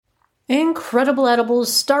Incredible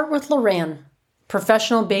edibles start with Loran.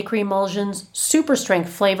 Professional bakery emulsions, super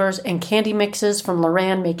strength flavors, and candy mixes from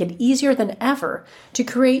Loran make it easier than ever to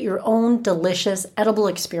create your own delicious edible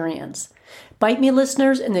experience. Bite Me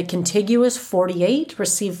listeners in the contiguous 48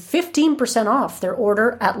 receive 15% off their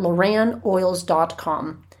order at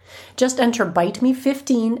LoranOils.com. Just enter Bite Me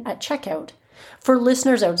 15 at checkout. For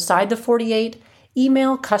listeners outside the 48,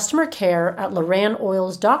 email customer care at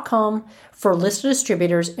LoranOils.com for a list of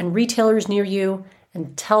distributors and retailers near you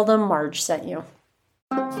and tell them Marge sent you.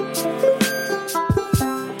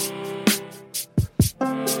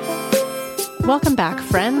 Welcome back,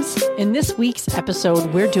 friends. In this week's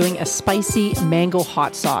episode, we're doing a spicy mango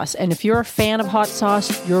hot sauce. And if you're a fan of hot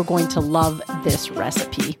sauce, you're going to love this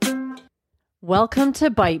recipe. Welcome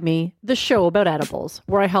to Bite Me, the show about edibles,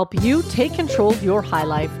 where I help you take control of your high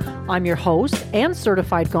life. I'm your host and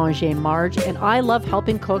certified Ganger Marge, and I love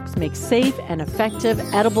helping cooks make safe and effective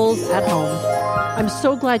edibles at home. I'm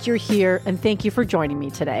so glad you're here, and thank you for joining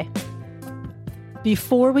me today.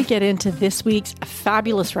 Before we get into this week's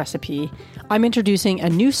fabulous recipe, I'm introducing a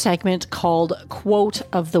new segment called Quote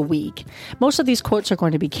of the Week. Most of these quotes are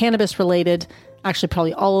going to be cannabis related, actually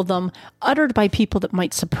probably all of them, uttered by people that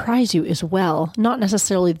might surprise you as well, not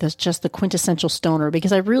necessarily just the quintessential stoner,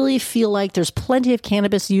 because I really feel like there's plenty of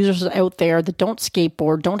cannabis users out there that don't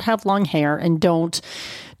skateboard, don't have long hair, and don't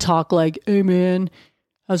talk like, hey man,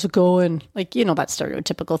 how's it going? Like, you know, that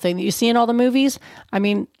stereotypical thing that you see in all the movies. I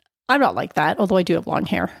mean, I'm not like that, although I do have long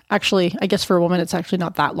hair. Actually, I guess for a woman, it's actually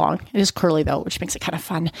not that long. It is curly though, which makes it kind of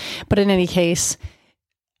fun. But in any case,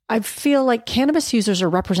 I feel like cannabis users are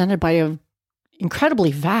represented by an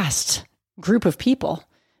incredibly vast group of people,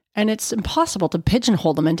 and it's impossible to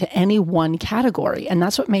pigeonhole them into any one category. And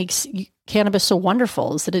that's what makes cannabis so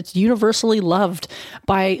wonderful, is that it's universally loved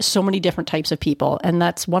by so many different types of people. And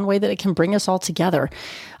that's one way that it can bring us all together.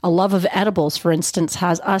 A love of edibles, for instance,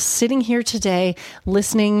 has us sitting here today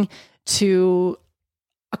listening to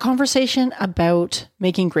a conversation about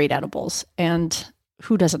making great edibles. And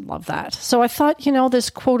who doesn't love that? So I thought, you know, this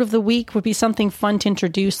quote of the week would be something fun to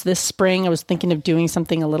introduce this spring. I was thinking of doing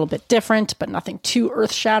something a little bit different, but nothing too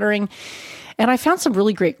earth-shattering. And I found some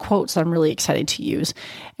really great quotes that I'm really excited to use.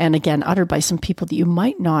 And again, uttered by some people that you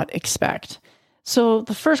might not expect. So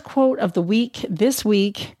the first quote of the week this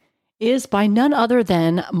week is by none other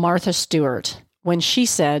than Martha Stewart, when she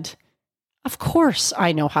said, "Of course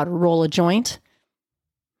I know how to roll a joint."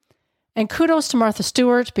 And kudos to Martha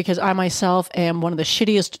Stewart, because I myself am one of the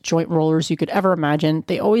shittiest joint rollers you could ever imagine.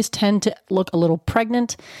 They always tend to look a little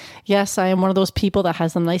pregnant. Yes, I am one of those people that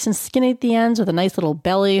has them nice and skinny at the ends with a nice little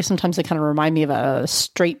belly. Sometimes they kind of remind me of a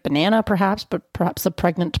straight banana, perhaps, but perhaps the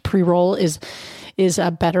pregnant pre-roll is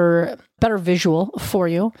a better visual for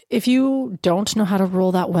you. If you don't know how to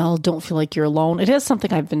roll that well, don't feel like you're alone. It is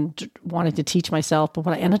something I've been wanting to teach myself, but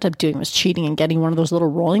what I ended up doing was cheating and getting one of those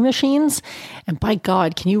little rolling machines. And by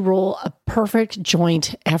God, can you roll a perfect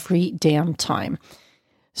joint every damn time?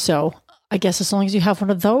 So I guess as long as you have one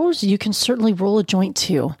of those, you can certainly roll a joint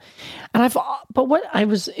too. But what I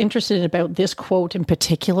was interested in about this quote in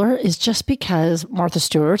particular is just because Martha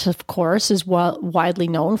Stewart, of course, is widely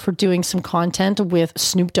known for doing some content with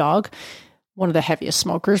Snoop Dogg, one of the heaviest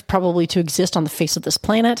smokers probably to exist on the face of this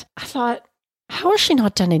planet. I thought, how has she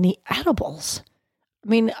not done any edibles? I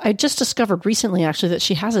mean, I just discovered recently, actually, that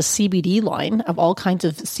she has a CBD line of all kinds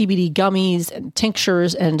of CBD gummies and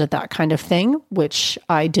tinctures and that kind of thing, which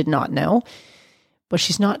I did not know. But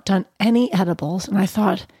she's not done any edibles. And I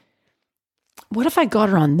thought, what if I got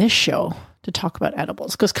her on this show to talk about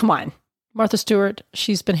edibles? Because come on, Martha Stewart,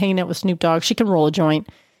 she's been hanging out with Snoop Dogg. She can roll a joint.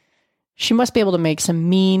 She must be able to make some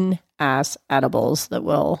mean-ass edibles that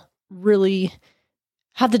will really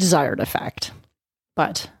have the desired effect.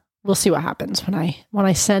 But we'll see what happens when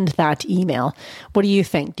I send that email. What do you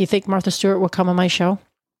think? Do you think Martha Stewart will come on my show?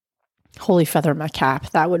 Holy feather in my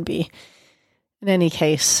cap, that would be. In any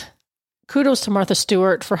case, kudos to Martha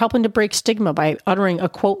Stewart for helping to break stigma by uttering a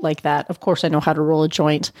quote like that. Of course, I know how to roll a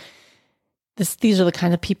joint. These are the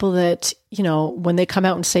kind of people that, you know, when they come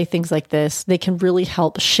out and say things like this, they can really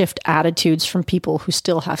help shift attitudes from people who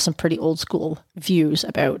still have some pretty old school views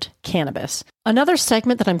about cannabis. Another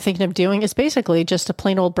segment that I'm thinking of doing is basically just a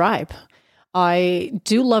plain old bribe. I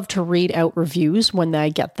do love to read out reviews when I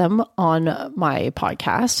get them on my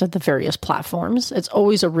podcast at the various platforms. It's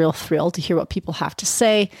always a real thrill to hear what people have to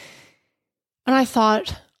say. And I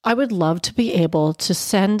thought I would love to be able to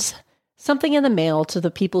send something in the mail to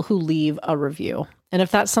the people who leave a review. And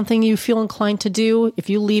if that's something you feel inclined to do,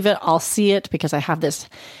 if you leave it, I'll see it because I have this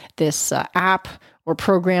app or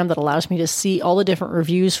program that allows me to see all the different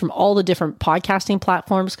reviews from all the different podcasting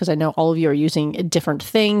platforms, because I know all of you are using different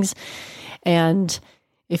things. And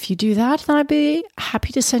if you do that, then I'd be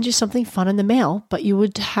happy to send you something fun in the mail, but you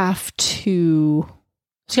would have to...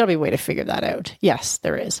 There's got to be a way to figure that out. Yes,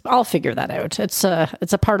 there is. I'll figure that out. It's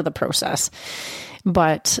a part of the process.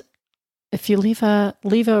 But if you leave a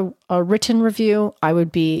written review, I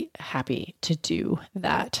would be happy to do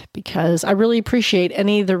that, because I really appreciate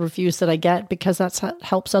any of the reviews that I get, because that's what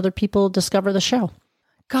helps other people discover the show.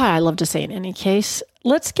 God, I love to say in any case.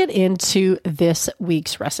 Let's get into this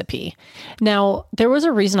week's recipe. Now, there was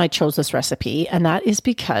a reason I chose this recipe, and that is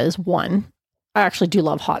because, one, I actually do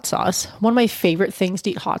love hot sauce. One of my favorite things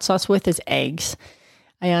to eat hot sauce with is eggs.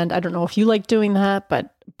 And I don't know if you like doing that,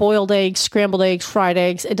 but boiled eggs, scrambled eggs, fried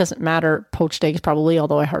eggs, it doesn't matter. Poached eggs probably,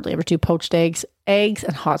 although I hardly ever do poached eggs. Eggs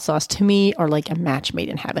and hot sauce to me are like a match made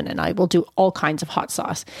in heaven, and I will do all kinds of hot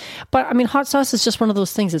sauce. But I mean, hot sauce is just one of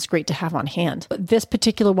those things that's great to have on hand. But this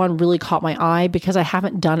particular one really caught my eye because I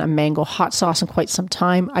haven't done a mango hot sauce in quite some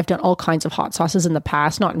time. I've done all kinds of hot sauces in the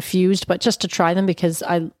past, not infused, but just to try them, because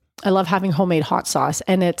I love having homemade hot sauce,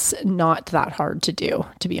 and it's not that hard to do,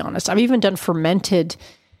 to be honest. I've even done fermented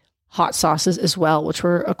hot sauces as well, which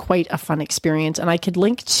were quite a fun experience. And I could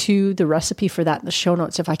link to the recipe for that in the show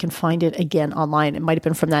notes if I can find it again online. It might have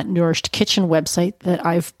been from that Nourished Kitchen website that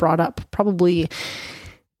I've brought up probably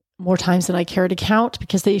more times than I care to count,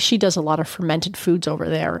 because she does a lot of fermented foods over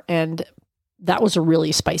there. And that was a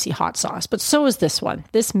really spicy hot sauce, but so is this one.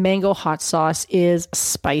 This mango hot sauce is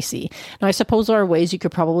spicy. Now, I suppose there are ways you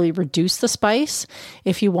could probably reduce the spice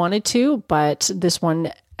if you wanted to, but this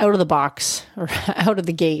one out of the box or out of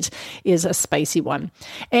the gate is a spicy one.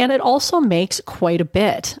 And it also makes quite a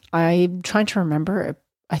bit. I'm trying to remember.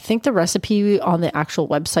 I think the recipe on the actual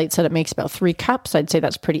website said it makes about 3 cups. I'd say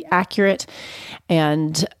that's pretty accurate.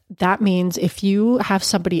 And that means if you have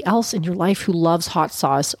somebody else in your life who loves hot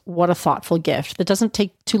sauce, what a thoughtful gift. That doesn't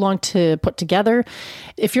take too long to put together.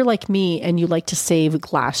 If you're like me and you like to save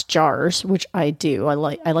glass jars, which I do, I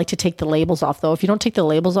like to take the labels off though. If you don't take the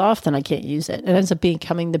labels off, then I can't use it. It ends up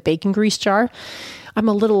becoming the bacon grease jar. I'm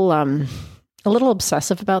a little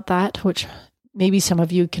obsessive about that, which maybe some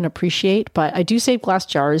of you can appreciate, but I do save glass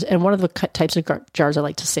jars. And one of the types of jars I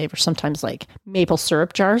like to save are sometimes like maple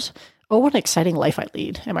syrup jars. Oh, what an exciting life I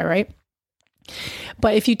lead. Am I right?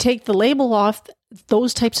 But if you take the label off,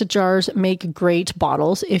 those types of jars make great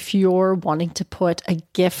bottles if you're wanting to put a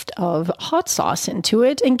gift of hot sauce into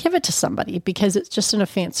it and give it to somebody, because it's just in a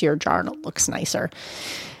fancier jar and it looks nicer.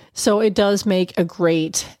 So it does make a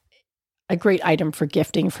great item for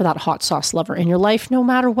gifting for that hot sauce lover in your life, no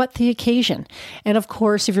matter what the occasion. And of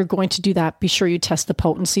course, if you're going to do that, be sure you test the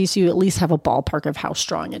potency so you at least have a ballpark of how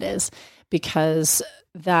strong it is, because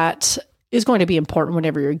that is going to be important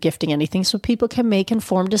whenever you're gifting anything, so people can make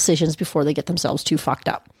informed decisions before they get themselves too fucked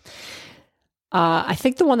up. I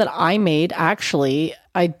think the one that I made, actually,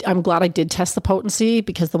 I'm glad I did test the potency,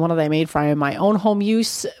 because the one that I made for my own home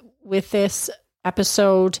use with this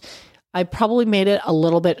episode, I probably made it a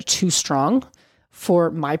little bit too strong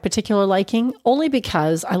for my particular liking, only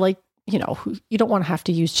because I like, you don't want to have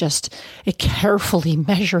to use just a carefully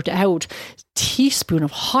measured out teaspoon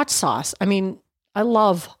of hot sauce. I mean, I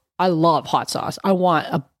love hot sauce. I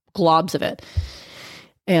want globs of it.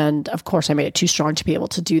 And of course, I made it too strong to be able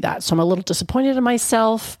to do that. So I'm a little disappointed in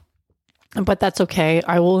myself, but that's okay.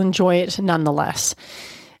 I will enjoy it nonetheless.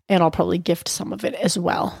 And I'll probably gift some of it as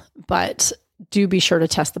well. But do be sure to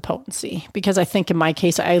test the potency, because I think in my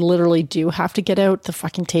case, I literally do have to get out the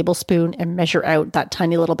fucking tablespoon and measure out that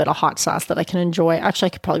tiny little bit of hot sauce that I can enjoy. Actually, I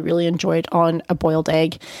could probably really enjoy it on a boiled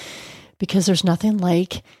egg, because there's nothing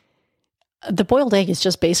like... The boiled egg is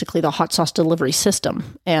just basically the hot sauce delivery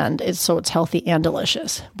system, and it's healthy and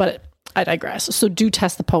delicious. But I digress. So do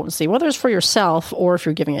test the potency, whether it's for yourself or if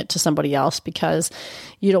you're giving it to somebody else, because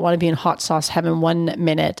you don't want to be in hot sauce heaven 1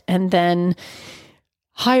 minute and then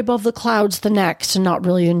high above the clouds the next and not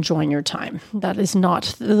really enjoying your time. That is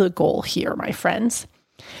not the goal here, my friends.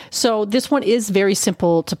 So this one is very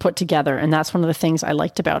simple to put together, and that's one of the things I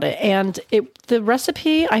liked about it. And the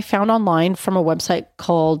recipe I found online from a website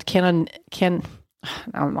called I'm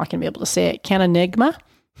not going to be able to say it, Cananigma.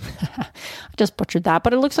 I just butchered that,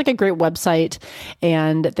 but it looks like a great website,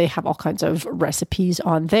 and they have all kinds of recipes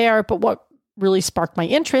on there. But what really sparked my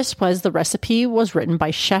interest was the recipe was written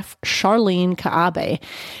by Chef Charlene Kaabe.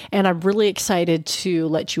 And I'm really excited to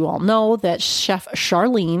let you all know that Chef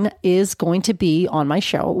Charlene is going to be on my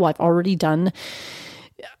show. Well, I've already done,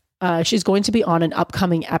 she's going to be on an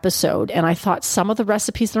upcoming episode. And I thought some of the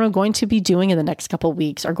recipes that I'm going to be doing in the next couple of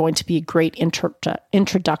weeks are going to be a great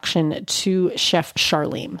introduction to Chef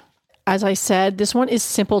Charlene. As I said, this one is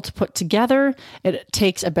simple to put together. It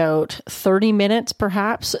takes about 30 minutes,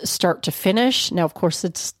 perhaps, start to finish. Now, of course,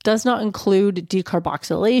 it does not include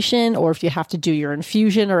decarboxylation or if you have to do your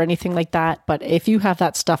infusion or anything like that. But if you have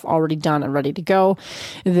that stuff already done and ready to go,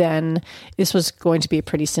 then this was going to be a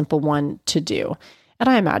pretty simple one to do. And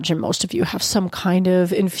I imagine most of you have some kind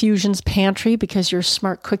of infusions pantry because you're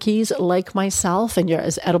smart cookies like myself and you're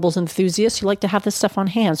as edibles enthusiasts. You like to have this stuff on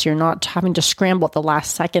hand so you're not having to scramble at the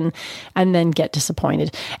last second and then get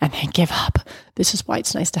disappointed and then give up. This is why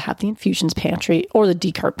it's nice to have the infusions pantry or the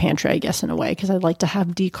decarb pantry, I guess, in a way, because I like to have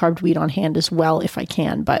decarbed weed on hand as well if I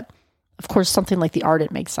can. But of course, something like the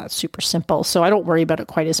Ardent makes that super simple, so I don't worry about it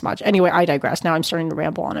quite as much. Anyway, I digress. Now I'm starting to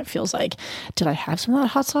ramble on. It feels like, did I have some of that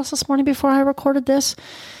hot sauce this morning before I recorded this?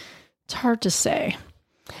 It's hard to say.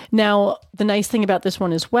 Now, the nice thing about this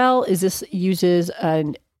one as well is this uses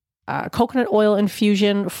a coconut oil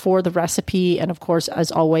infusion for the recipe. And of course,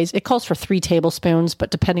 as always, it calls for 3 tablespoons,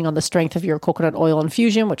 but depending on the strength of your coconut oil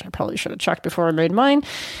infusion, which I probably should have checked before I made mine,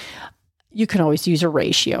 you can always use a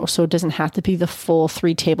ratio. So it doesn't have to be the full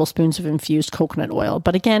 3 tablespoons of infused coconut oil.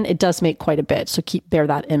 But again, it does make quite a bit. So bear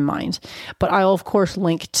that in mind. But I'll, of course,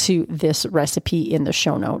 link to this recipe in the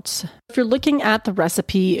show notes. If you're looking at the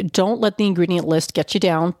recipe, don't let the ingredient list get you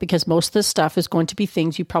down because most of this stuff is going to be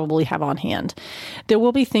things you probably have on hand. There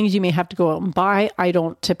will be things you may have to go out and buy. I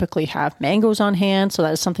don't typically have mangoes on hand. So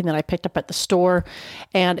that is something that I picked up at the store.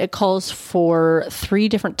 And it calls for 3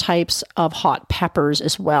 different types of hot peppers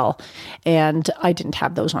as well. And I didn't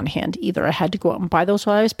have those on hand either. I had to go out and buy those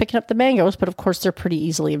while I was picking up the mangoes, but of course they're pretty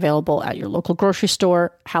easily available at your local grocery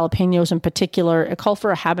store. Jalapenos in particular. It called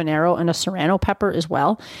for a habanero and a serrano pepper as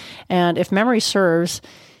well. And if memory serves,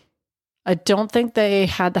 I don't think they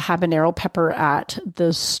had the habanero pepper at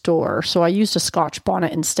the store. So I used a Scotch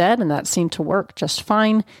bonnet instead, and that seemed to work just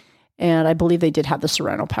fine. And I believe they did have the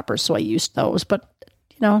serrano peppers, so I used those. But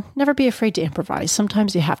never be afraid to improvise.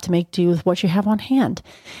 Sometimes you have to make do with what you have on hand.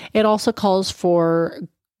 It also calls for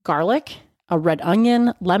garlic, a red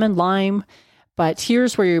onion, lemon, lime. But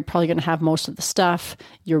here's where you're probably going to have most of the stuff.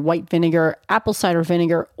 Your white vinegar, apple cider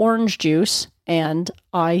vinegar, orange juice. And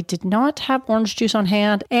I did not have orange juice on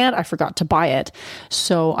hand and I forgot to buy it.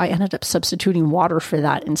 So I ended up substituting water for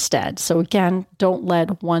that instead. So again, don't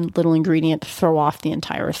let one little ingredient throw off the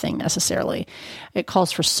entire thing necessarily. It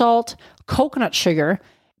calls for salt, coconut sugar,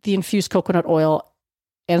 the infused coconut oil,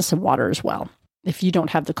 and some water as well. If you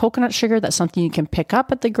don't have the coconut sugar, that's something you can pick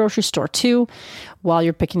up at the grocery store too while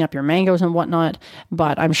you're picking up your mangoes and whatnot.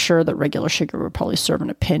 But I'm sure that regular sugar would probably serve in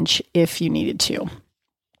a pinch if you needed to.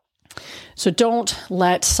 So don't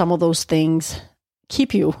let some of those things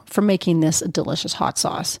keep you from making this a delicious hot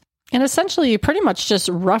sauce. And essentially, you pretty much just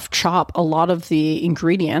rough chop a lot of the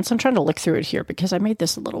ingredients. I'm trying to look through it here because I made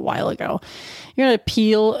this a little while ago. You're going to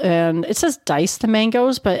peel, and it says dice the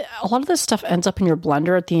mangoes, but a lot of this stuff ends up in your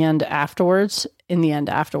blender at the end afterwards.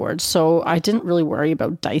 So I didn't really worry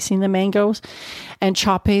about dicing the mangoes and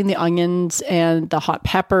chopping the onions and the hot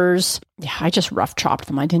peppers. Yeah, I just rough chopped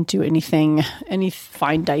them. I didn't do any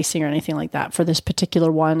fine dicing or anything like that for this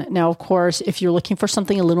particular one. Now, of course, if you're looking for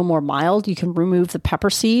something a little more mild, you can remove the pepper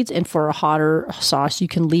seeds. And for a hotter sauce, you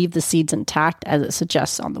can leave the seeds intact as it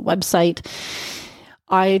suggests on the website.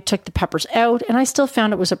 I took the peppers out and I still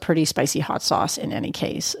found it was a pretty spicy hot sauce in any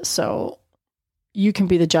case. So you can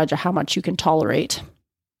be the judge of how much you can tolerate.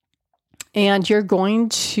 And you're going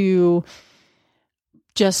to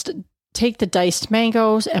just take the diced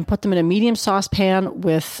mangoes and put them in a medium saucepan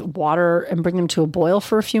with water and bring them to a boil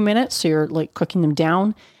for a few minutes. So you're like cooking them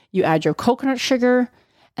down. You add your coconut sugar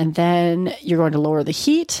and then you're going to lower the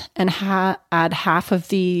heat and add half of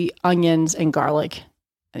the onions and garlic.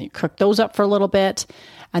 And you cook those up for a little bit.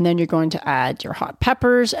 And then you're going to add your hot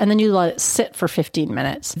peppers and then you let it sit for 15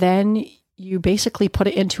 minutes. Then you basically put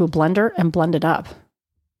it into a blender and blend it up.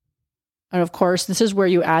 And of course, this is where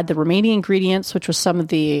you add the remaining ingredients, which was some of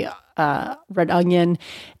the red onion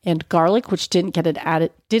and garlic, which didn't get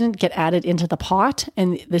added into the pot.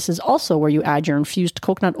 And this is also where you add your infused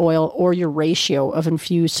coconut oil or your ratio of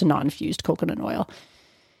infused to non-infused coconut oil.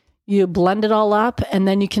 You blend it all up and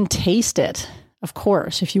then you can taste it. Of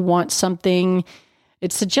course, if you want something,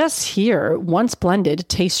 it suggests here, once blended,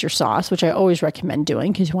 taste your sauce, which I always recommend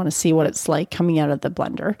doing because you want to see what it's like coming out of the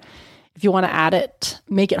blender. If you want to add it,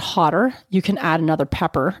 make it hotter, you can add another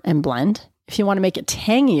pepper and blend. If you want to make it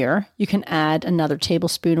tangier, you can add another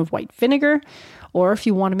tablespoon of white vinegar. Or if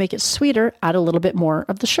you want to make it sweeter, add a little bit more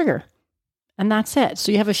of the sugar. And that's it.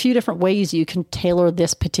 So you have a few different ways you can tailor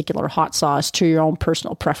this particular hot sauce to your own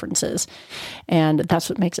personal preferences. And that's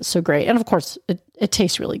what makes it so great. And of course, it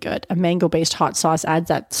tastes really good. A mango-based hot sauce adds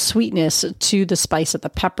that sweetness to the spice of the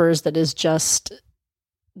peppers that is just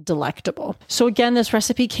delectable. So again, this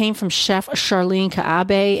recipe came from Chef Charlene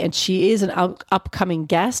Kaabe, and she is an upcoming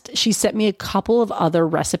guest. She sent me a couple of other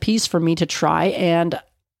recipes for me to try, and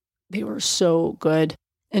they were so good.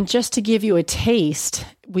 And just to give you a taste,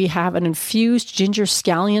 we have an infused ginger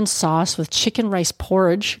scallion sauce with chicken rice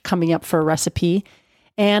porridge coming up for a recipe,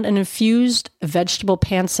 and an infused vegetable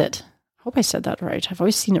pancit. I hope I said that right. I've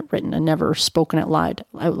always seen it written and never spoken it out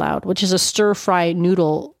loud, which is a stir-fry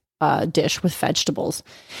noodle dish with vegetables.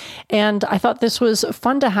 And I thought this was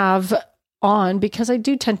fun to have on because I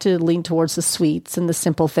do tend to lean towards the sweets and the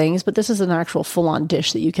simple things, but this is an actual full-on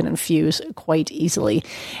dish that you can infuse quite easily,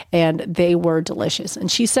 and they were delicious.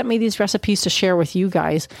 And she sent me these recipes to share with you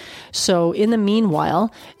guys. So in the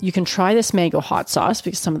meanwhile, you can try this mango hot sauce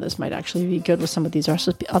because some of this might actually be good with some of these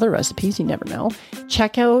other recipes. You never know.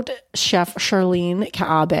 Check out Chef Charlene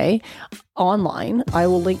Kaabe online. I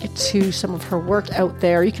will link to some of her work out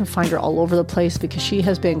there. You can find her all over the place because she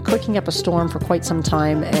has been cooking up a storm for quite some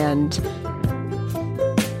time, and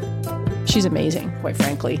she's amazing, quite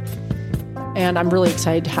frankly. And I'm really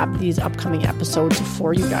excited to have these upcoming episodes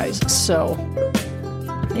for you guys. So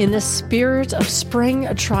in the spirit of spring,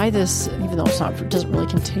 try this, even though it doesn't really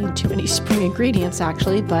contain too many spring ingredients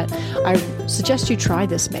actually, but I suggest you try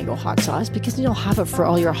this mango hot sauce because you'll have it for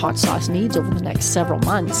all your hot sauce needs over the next several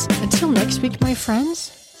months. Until next week, my friends,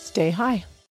 stay high.